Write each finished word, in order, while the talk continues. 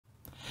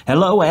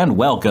Hello and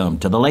welcome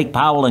to the Lake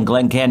Powell and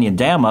Glen Canyon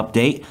Dam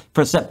update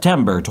for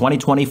September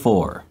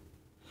 2024.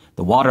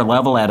 The water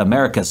level at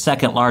America's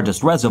second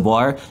largest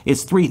reservoir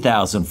is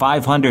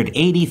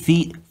 3,580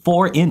 feet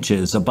 4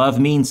 inches above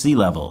mean sea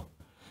level.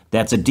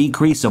 That's a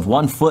decrease of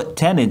 1 foot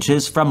 10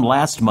 inches from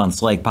last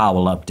month's Lake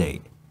Powell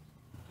update.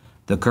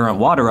 The current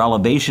water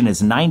elevation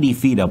is 90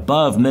 feet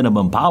above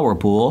minimum power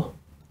pool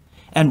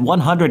and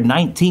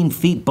 119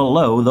 feet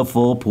below the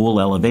full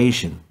pool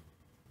elevation.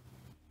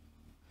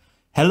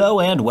 Hello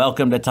and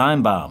welcome to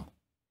timeBomb.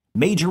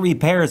 Major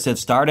repairs have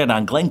started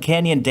on Glen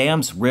Canyon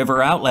Dam's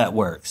river outlet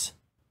works.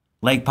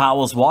 Lake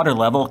Powell's water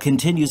level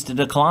continues to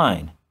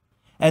decline,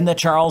 and the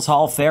Charles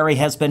Hall Ferry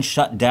has been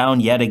shut down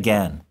yet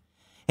again.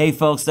 Hey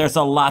folks, there's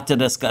a lot to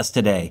discuss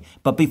today,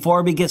 but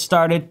before we get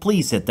started,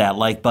 please hit that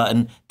like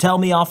button. Tell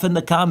me off in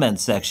the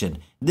comments section.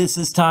 This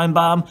is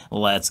timeBomb.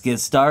 Let's get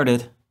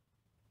started.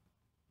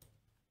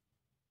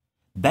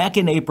 Back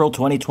in April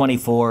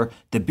 2024,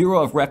 the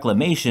Bureau of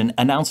Reclamation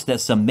announced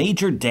that some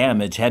major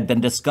damage had been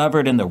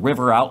discovered in the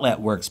river outlet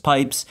works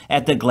pipes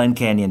at the Glen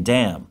Canyon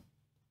Dam.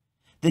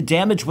 The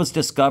damage was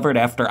discovered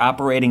after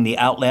operating the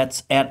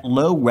outlets at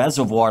low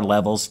reservoir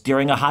levels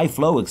during a high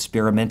flow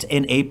experiment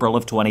in April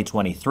of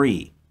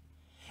 2023.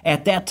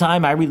 At that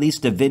time, I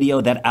released a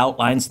video that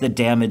outlines the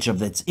damage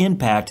of its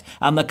impact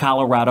on the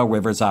Colorado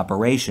River's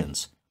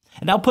operations.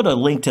 And I'll put a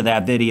link to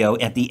that video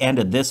at the end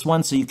of this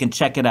one so you can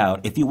check it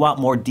out if you want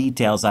more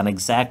details on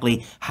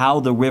exactly how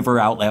the river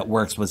outlet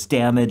works was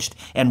damaged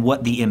and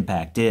what the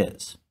impact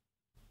is.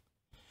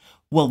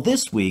 Well,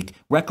 this week,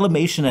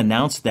 Reclamation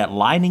announced that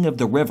lining of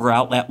the river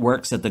outlet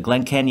works at the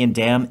Glen Canyon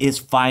Dam is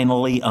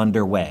finally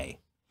underway.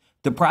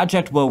 The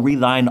project will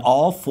reline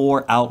all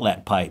 4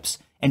 outlet pipes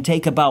and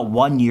take about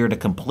 1 year to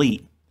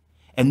complete.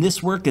 And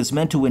this work is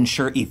meant to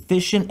ensure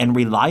efficient and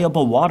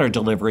reliable water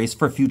deliveries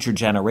for future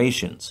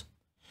generations.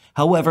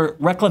 However,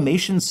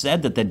 Reclamation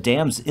said that the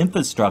dam's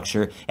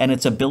infrastructure and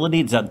its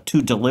ability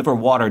to deliver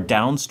water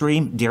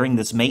downstream during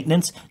this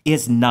maintenance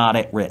is not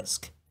at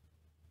risk.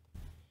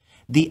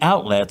 The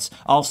outlets,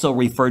 also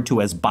referred to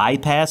as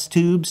bypass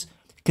tubes,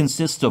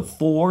 consist of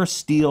 4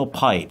 steel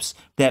pipes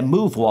that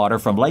move water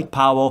from Lake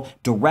Powell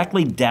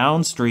directly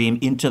downstream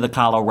into the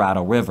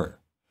Colorado River.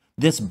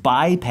 This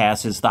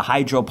bypasses the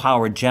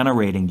hydropower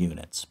generating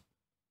units.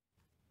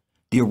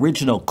 The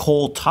original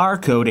coal tar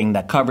coating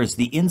that covers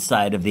the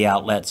inside of the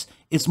outlets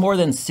is more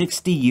than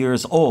 60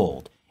 years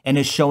old and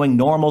is showing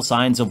normal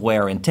signs of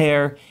wear and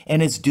tear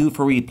and is due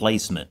for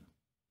replacement.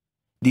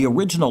 The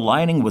original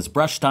lining was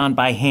brushed on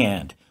by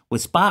hand,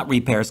 with spot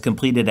repairs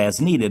completed as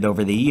needed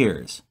over the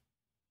years.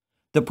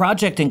 The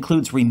project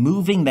includes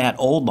removing that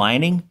old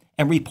lining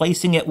and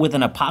replacing it with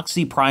an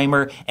epoxy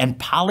primer and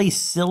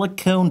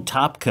polysilicone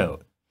top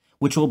coat,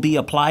 which will be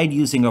applied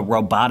using a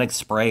robotic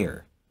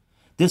sprayer.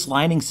 This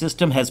lining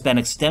system has been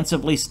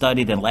extensively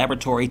studied in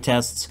laboratory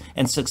tests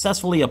and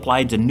successfully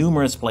applied to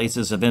numerous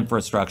places of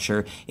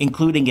infrastructure,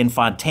 including in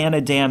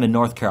Fontana Dam in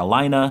North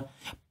Carolina,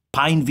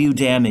 Pineview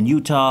Dam in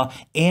Utah,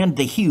 and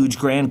the huge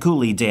Grand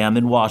Coulee Dam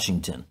in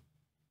Washington.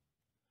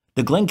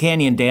 The Glen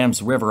Canyon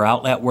Dam's river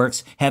outlet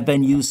works have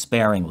been used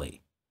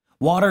sparingly.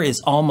 Water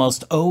is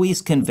almost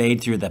always conveyed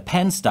through the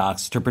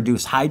penstocks to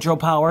produce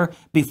hydropower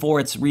before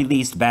it's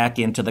released back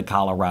into the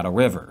Colorado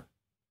River.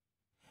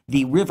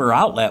 The river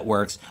outlet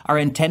works are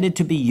intended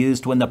to be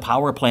used when the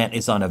power plant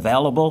is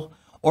unavailable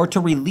or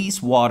to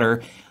release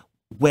water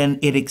when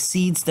it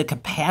exceeds the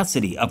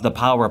capacity of the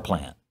power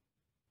plant.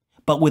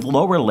 But with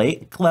lower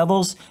lake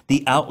levels,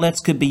 the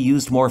outlets could be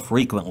used more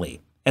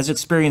frequently, as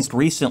experienced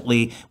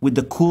recently with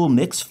the cool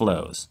mix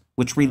flows,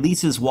 which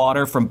releases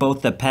water from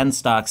both the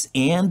penstocks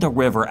and the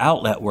river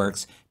outlet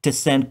works to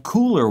send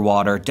cooler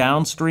water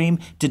downstream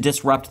to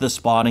disrupt the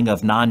spawning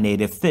of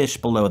non-native fish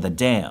below the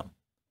dam.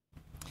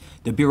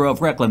 The Bureau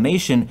of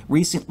Reclamation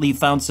recently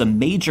found some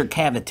major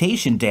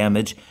cavitation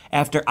damage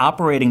after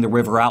operating the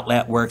river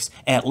outlet works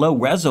at low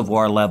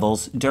reservoir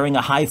levels during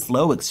a high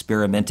flow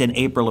experiment in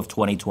April of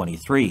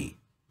 2023.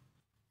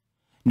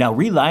 Now,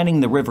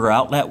 relining the river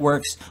outlet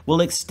works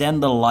will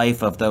extend the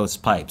life of those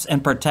pipes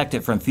and protect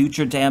it from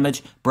future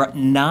damage, but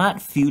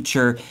not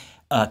future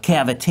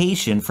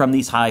cavitation from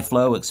these high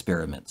flow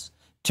experiments.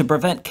 To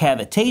prevent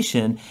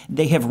cavitation,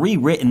 they have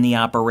rewritten the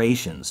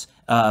operations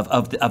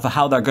of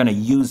how they're going to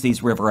use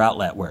these river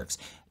outlet works.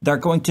 They're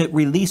going to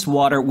release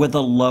water with a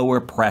lower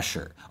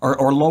pressure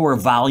or lower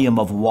volume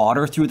of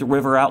water through the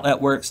river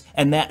outlet works,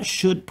 and that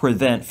should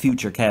prevent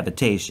future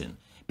cavitation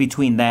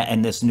between that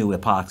and this new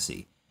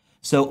epoxy.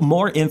 So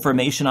more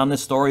information on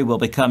this story will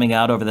be coming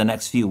out over the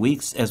next few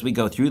weeks as we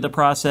go through the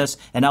process,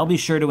 and I'll be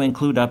sure to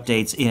include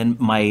updates in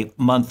my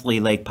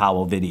monthly Lake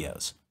Powell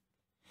videos.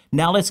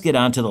 Now let's get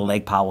on to the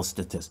Lake Powell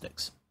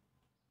statistics.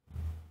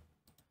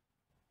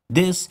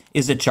 This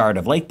is a chart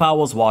of Lake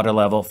Powell's water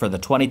level for the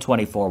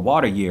 2024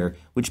 water year,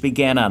 which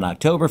began on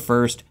October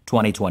 1st,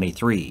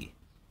 2023.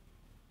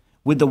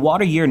 With the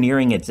water year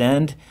nearing its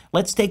end,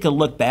 let's take a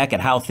look back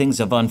at how things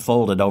have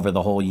unfolded over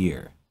the whole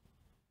year.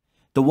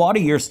 The water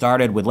year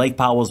started with Lake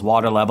Powell's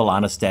water level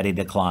on a steady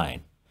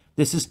decline.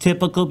 This is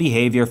typical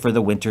behavior for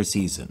the winter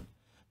season.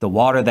 The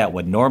water that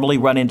would normally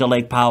run into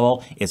Lake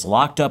Powell is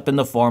locked up in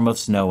the form of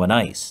snow and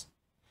ice.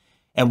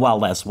 And while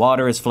less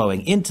water is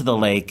flowing into the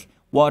lake,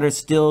 water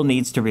still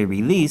needs to be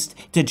released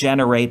to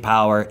generate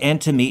power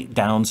and to meet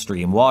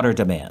downstream water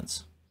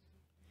demands.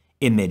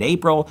 In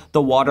mid-April,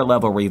 the water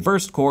level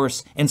reversed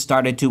course and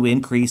started to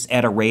increase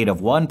at a rate of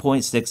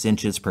 1.6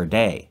 inches per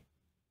day.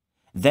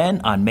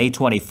 Then, on May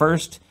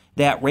 21st,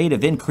 that rate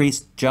of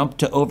increase jumped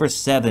to over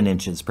 7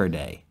 inches per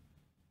day.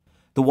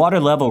 The water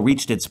level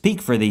reached its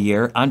peak for the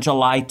year on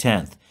July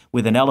 10th,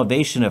 with an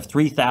elevation of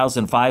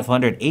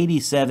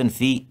 3,587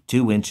 feet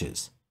 2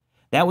 inches.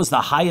 That was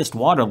the highest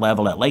water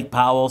level at Lake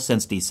Powell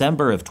since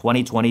December of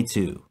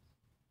 2022.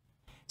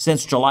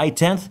 Since July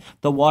 10th,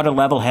 the water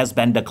level has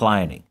been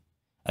declining.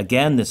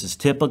 Again, this is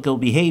typical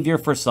behavior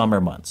for summer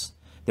months.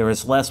 There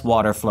is less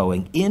water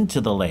flowing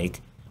into the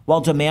lake,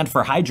 while demand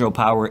for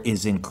hydropower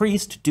is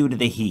increased due to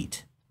the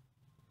heat.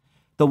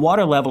 The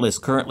water level is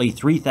currently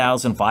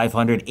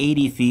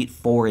 3,580 feet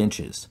 4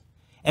 inches,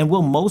 and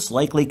will most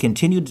likely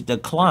continue to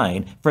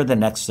decline for the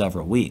next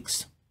several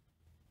weeks.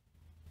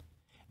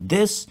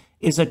 This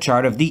is a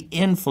chart of the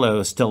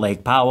inflows to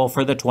Lake Powell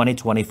for the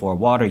 2024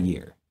 water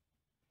year.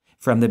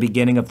 From the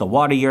beginning of the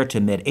water year to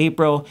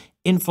mid-April,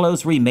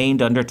 inflows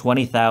remained under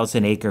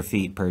 20,000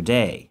 acre-feet per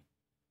day.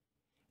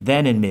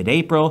 Then in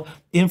mid-April,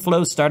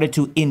 inflows started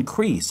to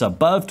increase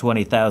above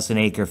 20,000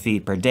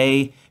 acre-feet per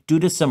day due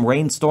to some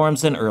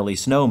rainstorms and early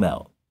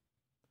snowmelt.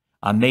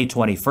 On May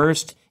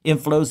 21st,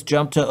 inflows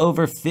jumped to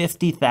over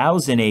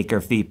 50,000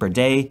 acre-feet per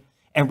day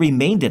and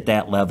remained at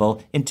that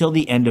level until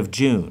the end of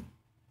June.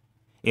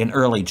 In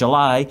early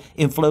July,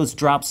 inflows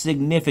dropped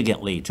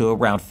significantly to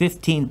around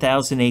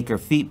 15,000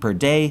 acre-feet per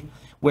day,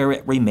 where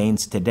it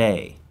remains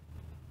today.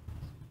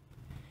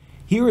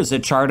 Here is a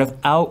chart of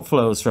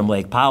outflows from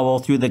Lake Powell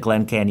through the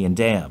Glen Canyon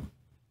Dam.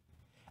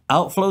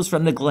 Outflows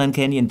from the Glen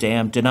Canyon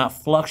Dam do not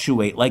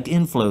fluctuate like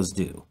inflows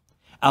do.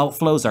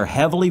 Outflows are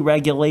heavily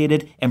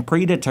regulated and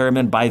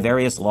predetermined by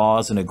various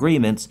laws and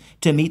agreements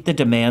to meet the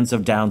demands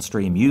of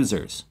downstream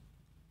users.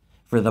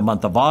 For the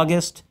month of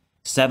August,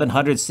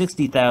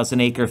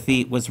 760,000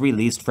 acre-feet was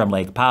released from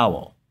Lake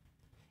Powell.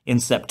 In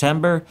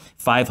September,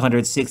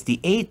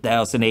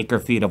 568,000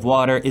 acre-feet of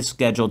water is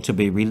scheduled to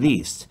be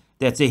released.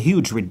 That's a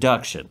huge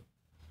reduction.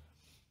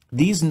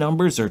 These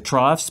dips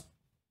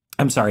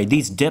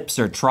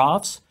or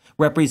troughs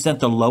represent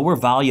the lower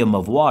volume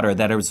of water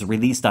that is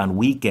released on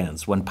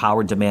weekends when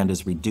power demand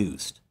is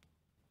reduced.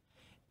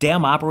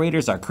 Dam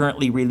operators are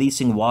currently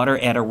releasing water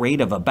at a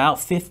rate of about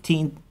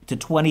 15 to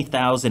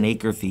 20,000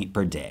 acre-feet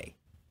per day.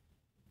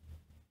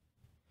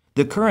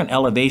 The current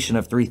elevation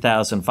of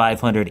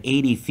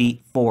 3,580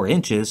 feet 4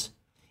 inches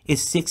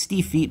is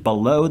 60 feet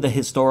below the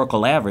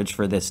historical average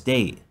for this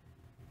date.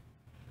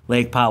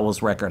 Lake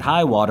Powell's record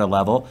high water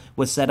level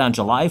was set on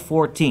July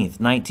 14,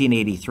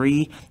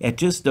 1983 at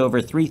just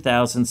over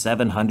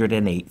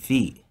 3,708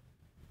 feet.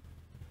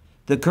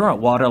 The current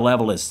water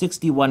level is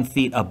 61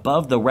 feet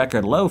above the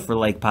record low for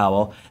Lake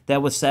Powell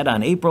that was set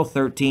on April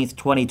 13,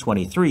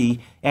 2023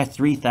 at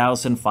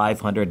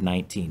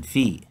 3,519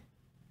 feet.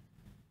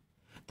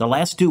 The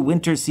last two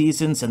winter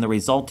seasons and the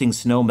resulting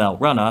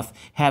snowmelt runoff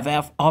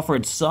have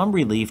offered some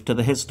relief to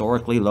the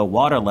historically low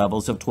water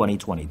levels of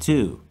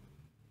 2022.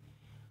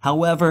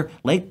 However,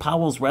 Lake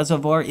Powell's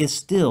reservoir is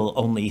still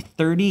only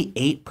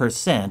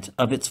 38%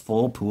 of its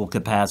full pool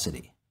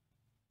capacity.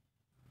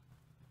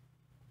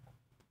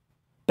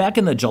 Back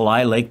in the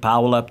July Lake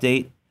Powell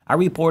update, I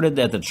reported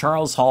that the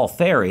Charles Hall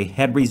Ferry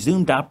had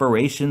resumed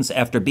operations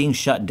after being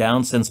shut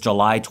down since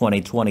July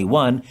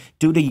 2021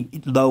 due to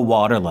low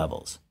water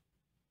levels.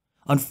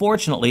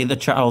 Unfortunately, the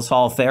Charles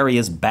Hall Ferry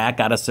is back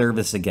out of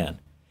service again,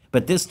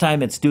 but this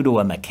time it's due to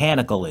a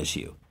mechanical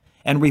issue.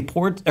 And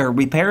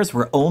repairs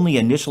were only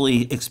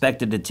initially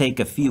expected to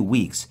take a few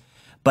weeks,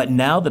 but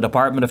now the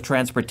Department of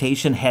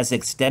Transportation has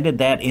extended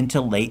that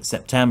into late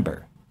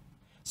September.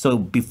 So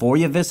before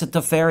you visit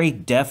the ferry,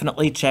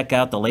 definitely check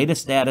out the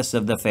latest status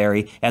of the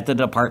ferry at the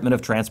Department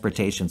of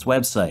Transportation's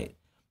website.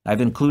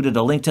 I've included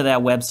a link to that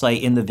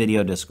website in the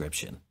video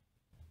description.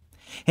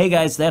 Hey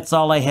guys, that's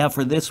all I have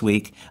for this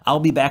week. I'll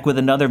be back with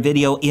another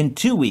video in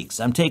 2 weeks.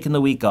 I'm taking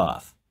the week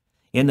off.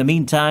 In the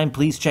meantime,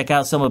 please check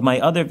out some of my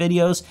other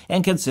videos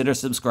and consider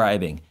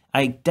subscribing.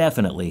 I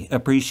definitely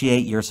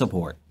appreciate your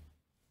support.